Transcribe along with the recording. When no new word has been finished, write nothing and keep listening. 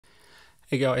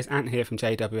Hey guys, Ant here from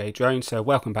DJI Drone, so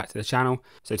welcome back to the channel.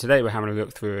 So today we're having a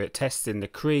look through it, testing the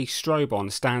CREE Strobon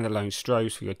Standalone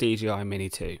Strobes for your DJI Mini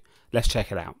 2. Let's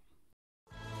check it out.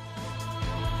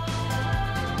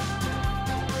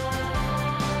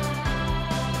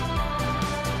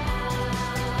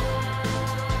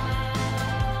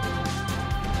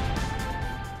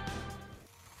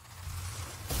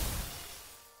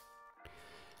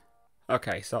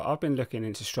 Okay, so I've been looking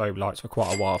into strobe lights for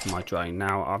quite a while for my drone.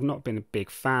 Now, I've not been a big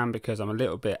fan because I'm a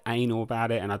little bit anal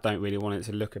about it and I don't really want it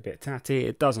to look a bit tatty.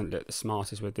 It doesn't look the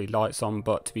smartest with the lights on,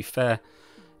 but to be fair,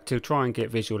 to try and get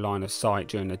visual line of sight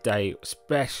during the day,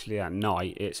 especially at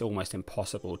night, it's almost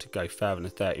impossible to go further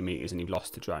than 30 meters and you've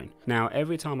lost the drone. Now,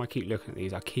 every time I keep looking at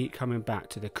these, I keep coming back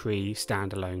to the CREE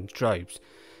Standalone Strobes.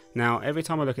 Now, every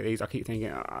time I look at these, I keep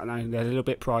thinking, I know they're a little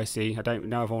bit pricey. I don't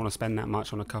know if I want to spend that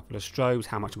much on a couple of strobes.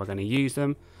 How much am I going to use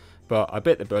them? But I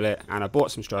bit the bullet and I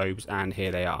bought some strobes and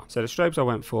here they are. So the strobes I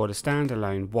went for, the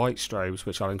standalone white strobes,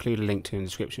 which I'll include a link to in the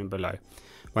description below.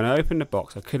 When I opened the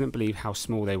box, I couldn't believe how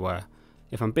small they were.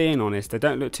 If I'm being honest, they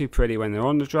don't look too pretty when they're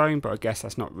on the drone, but I guess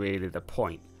that's not really the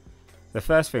point. The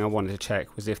first thing I wanted to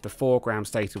check was if the 4-gram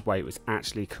stated weight was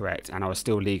actually correct and I was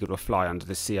still legal to fly under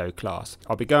the CO class.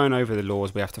 I'll be going over the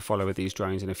laws we have to follow with these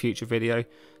drones in a future video,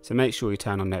 so make sure you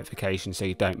turn on notifications so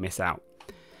you don't miss out.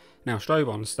 Now,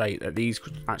 Strobon state that these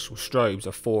actual strobes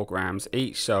are 4 grams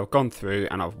each, so I've gone through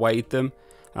and I've weighed them,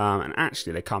 and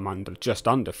actually they come under just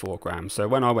under 4 grams. So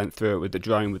when I went through it with the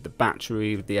drone, with the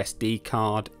battery, with the SD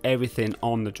card, everything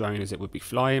on the drone as it would be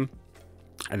flying,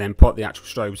 and then put the actual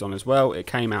strobes on as well, it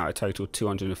came out a total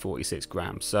 246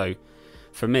 grams. So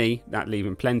for me, that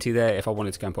leaving plenty there. If I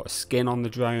wanted to go and put a skin on the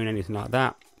drone, anything like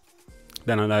that,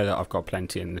 then I know that I've got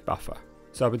plenty in the buffer.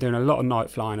 So I've been doing a lot of night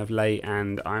flying of late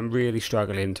and I'm really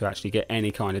struggling to actually get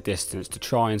any kind of distance to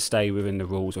try and stay within the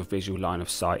rules of visual line of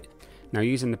sight. Now,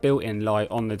 using the built-in light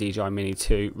on the DJI Mini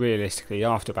 2, realistically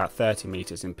after about 30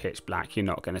 meters in pitch black, you're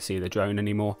not going to see the drone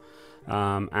anymore.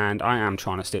 And I am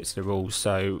trying to stick to the rules,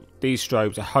 so these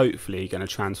strobes are hopefully going to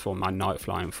transform my night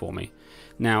flying for me.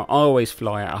 Now, I always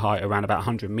fly at a height around about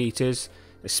 100 meters,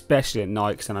 especially at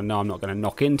night, because then I know I'm not going to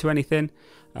knock into anything.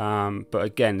 But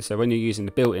again, so when you're using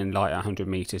the built-in light at 100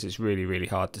 meters, it's really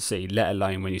hard to see, let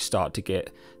alone when you start to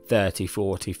get 30,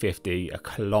 40, 50, a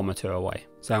kilometer away.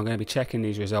 So I'm going to be checking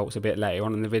these results a bit later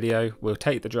on in the video. We'll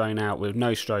take the drone out with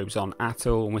no strobes on at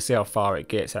all, and we'll see how far it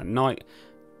gets at night.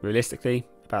 Realistically,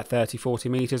 about 30, 40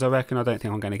 meters, I reckon. I don't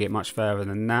think I'm going to get much further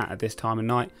than that at this time of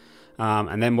night.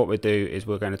 And then what we'll do is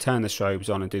we're going to turn the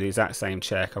strobes on and do the exact same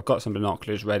check. I've got some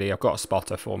binoculars ready. I've got a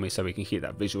spotter for me so we can keep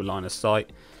that visual line of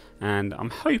sight. And I'm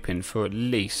hoping for at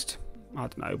least, I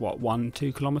don't know, what,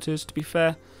 1-2 kilometers to be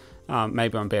fair.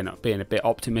 Maybe I'm being a bit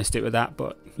optimistic with that,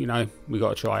 but you know, we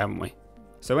got to try, haven't we?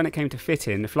 So when it came to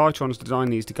fitting, the Flytron's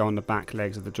designed these to go on the back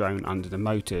legs of the drone under the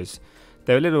motors.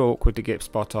 They're a little awkward to get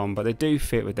spot on, but they do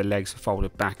fit with the legs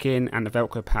folded back in, and the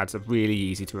Velcro pads are really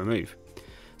easy to remove.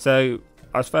 So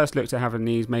I first looked at having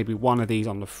these, maybe one of these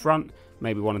on the front,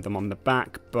 maybe one of them on the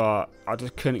back, but I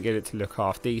just couldn't get it to look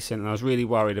half decent, and I was really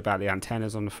worried about the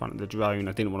antennas on the front of the drone.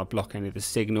 I didn't want to block any of the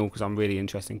signal because I'm really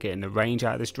interested in getting the range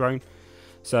out of this drone.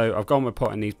 So I've gone with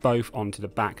putting these both onto the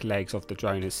back legs of the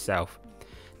drone itself.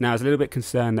 Now, I was a little bit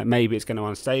concerned that maybe it's going to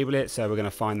unstable it, so we're going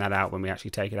to find that out when we actually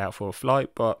take it out for a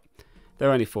flight, but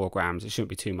they're only 4 grams. It shouldn't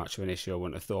be too much of an issue, I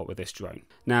wouldn't have thought, with this drone.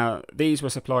 Now, these were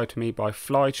supplied to me by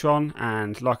Flytron,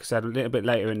 and like I said, a little bit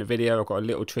later in the video, I've got a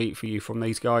little treat for you from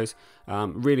these guys.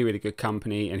 Really good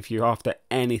company, and if you're after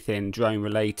anything drone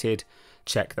related,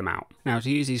 check them out. Now,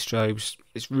 to use these strobes,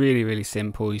 it's really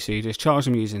simple. So you just charge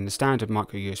them using the standard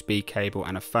micro USB cable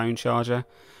and a phone charger.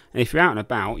 And if you're out and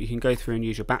about, you can go through and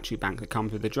use your battery bank that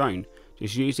comes with the drone.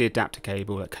 Just use the adapter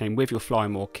cable that came with your Fly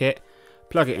More kit,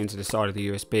 plug it into the side of the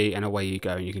USB, and away you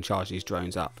go, and you can charge these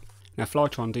drones up. Now,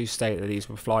 Flytron do state that these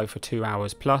will fly for 2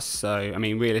 hours plus, so I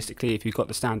mean, realistically, if you've got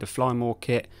the standard Fly More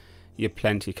kit, you're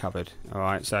plenty covered.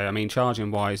 Alright, so I mean, charging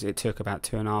wise, it took about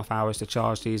 2.5 hours to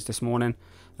charge these this morning,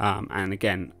 and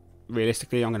again,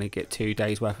 realistically, I'm going to get 2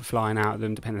 days worth of flying out of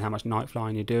them, depending on how much night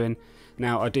flying you're doing.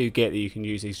 Now, I do get that you can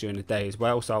use these during the day as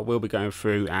well, so I will be going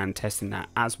through and testing that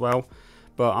as well.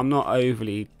 But I'm not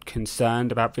overly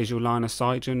concerned about visual line of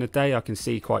sight during the day. I can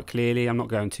see quite clearly. I'm not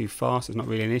going too fast. It's not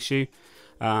really an issue.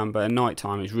 But at night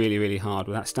time, it's really hard.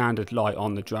 With that standard light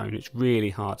on the drone, it's really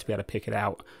hard to be able to pick it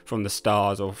out from the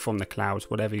stars or from the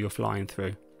clouds, whatever you're flying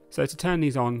through. So to turn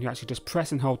these on, you actually just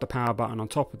press and hold the power button on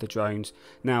top of the drones.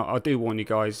 Now, I do warn you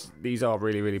guys, these are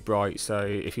really bright, so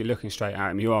if you're looking straight at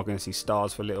them, you are going to see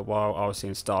stars for a little while. I was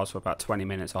seeing stars for about 20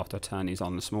 minutes after I turned these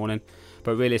on this morning.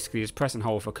 But realistically, just press and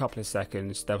hold for a couple of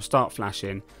seconds, they'll start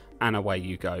flashing, and away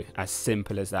you go. As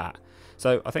simple as that.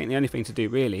 So I think the only thing to do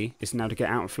really is now to get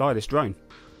out and fly this drone.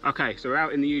 Okay, so we're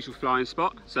out in the usual flying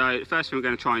spot. So the first thing we're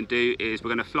going to try and do is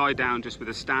we're going to fly down just with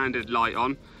a standard light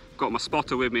on. Got my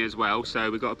spotter with me as well, so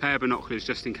we've got a pair of binoculars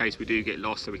just in case we do get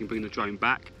lost, so we can bring the drone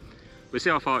back. We'll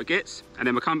see how far it gets, and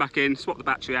then we'll come back in, swap the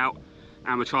battery out,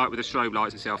 and we'll try it with the strobe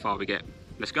lights and see how far we get.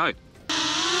 Let's go.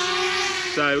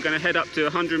 So we're going to head up to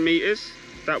 100 meters.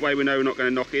 That way we know we're not going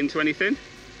to knock into anything.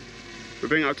 We'll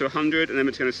bring it up to 100, and then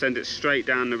we're just going to send it straight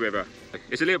down the river.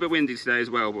 It's a little bit windy today as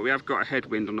well, but we have got a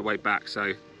headwind on the way back,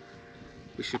 so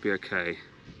we should be okay.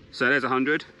 So there's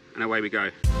 100, and away we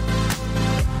go.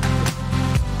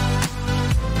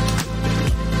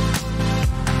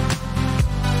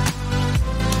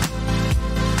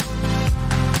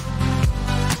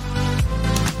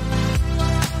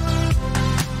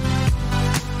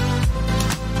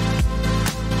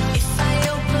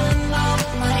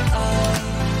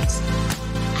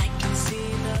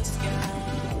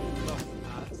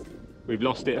 We've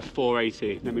lost it at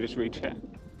 480. Let me just recheck.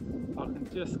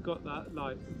 I've just got that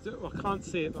light. I can't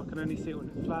see it, but I can only see it when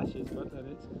it flashes, but then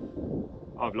it's...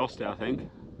 I've lost it, I think.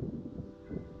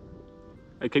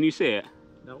 Hey, can you see it?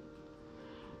 Nope.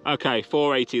 Okay,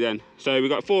 480 then. So we've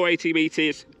got 480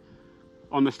 meters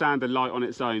on the standard light on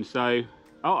its own. So,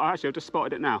 oh, actually, I've just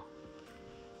spotted it now.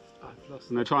 I've lost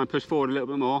I'm going to try and push forward a little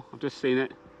bit more. I've just seen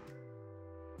it.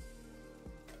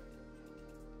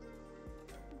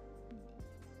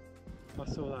 I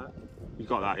saw that. You've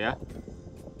got that, yeah?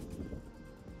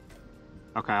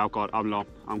 Okay, I'm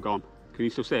gone. Can you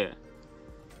still see it?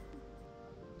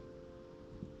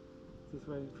 Just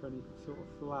waiting for any sort of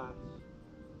flash.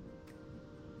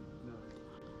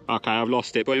 No. Okay, I've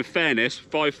lost it. But in fairness,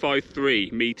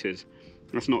 553 meters.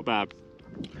 That's not bad.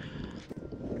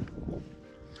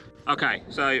 Okay,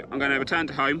 so I'm going to return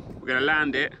to home. We're going to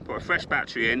land it, put a fresh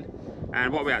battery in,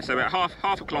 and what we're at, so we're at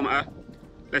half a kilometre.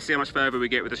 Let's see how much further we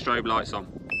get with the strobe lights on.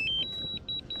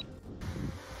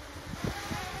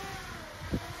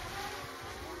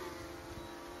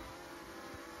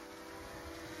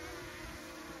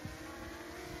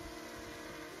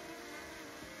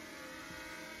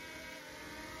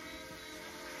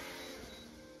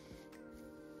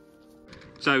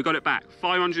 So we've got it back,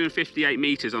 558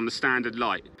 meters on the standard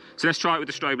light. So let's try it with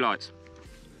the strobe lights.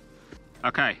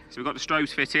 Okay, so we've got the strobes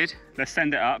fitted. Let's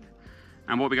send it up.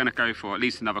 And what we're going to go for, at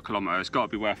least another kilometre. It's got to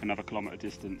be worth another kilometre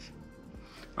distance.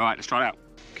 All right, let's try it out.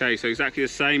 Okay, so exactly the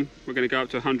same. We're going to go up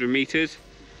to 100 meters,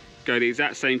 go the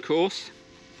exact same course.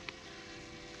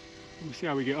 We'll see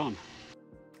how we get on.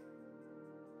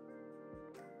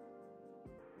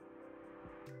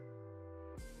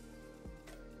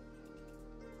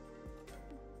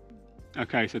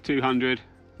 Okay, so 200,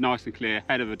 nice and clear,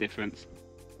 head of a difference.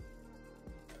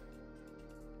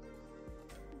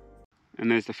 And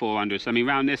there's the 400. So I mean,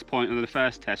 around this point on the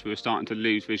first test, we were starting to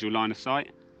lose visual line of sight.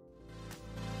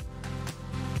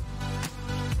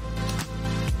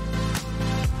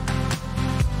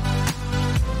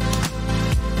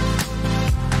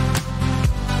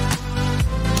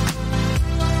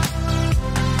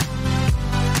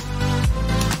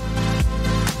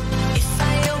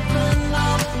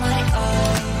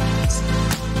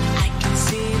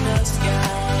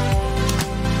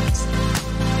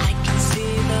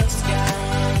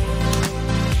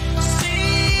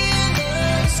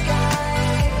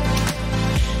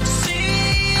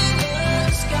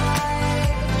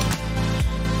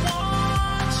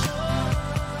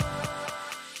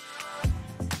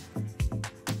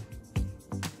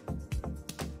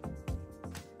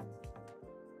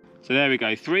 So there we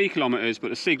go, 3 kilometres,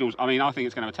 but the signal's, I mean, I think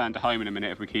it's going to return to home in a minute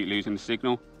if we keep losing the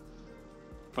signal.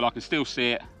 But I can still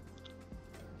see it.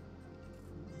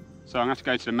 So I'm going to have to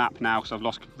go to the map now because I've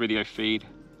lost video feed.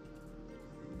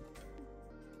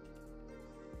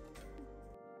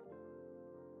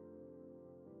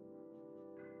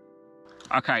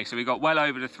 Okay, so we got well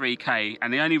over the 3K,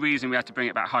 and the only reason we had to bring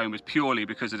it back home was purely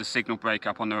because of the signal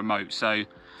breakup on the remote. So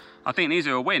I think these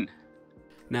are a win.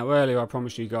 Now earlier I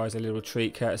promised you guys a little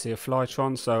treat courtesy of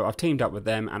Flytron, so I've teamed up with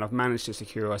them and I've managed to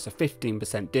secure us a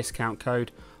 15% discount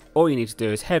code. All you need to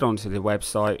do is head onto the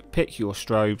website, pick your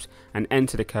strobes and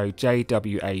enter the code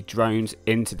JWA Drones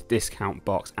into the discount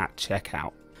box at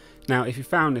checkout. Now if you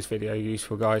found this video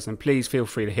useful guys, then please feel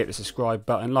free to hit the subscribe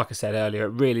button. Like I said earlier, it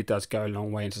really does go a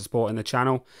long way into supporting the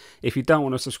channel. If you don't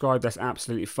want to subscribe, that's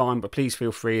absolutely fine, but please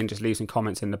feel free and just leave some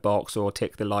comments in the box or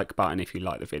tick the like button if you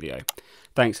like the video.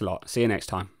 Thanks a lot, see you next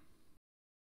time.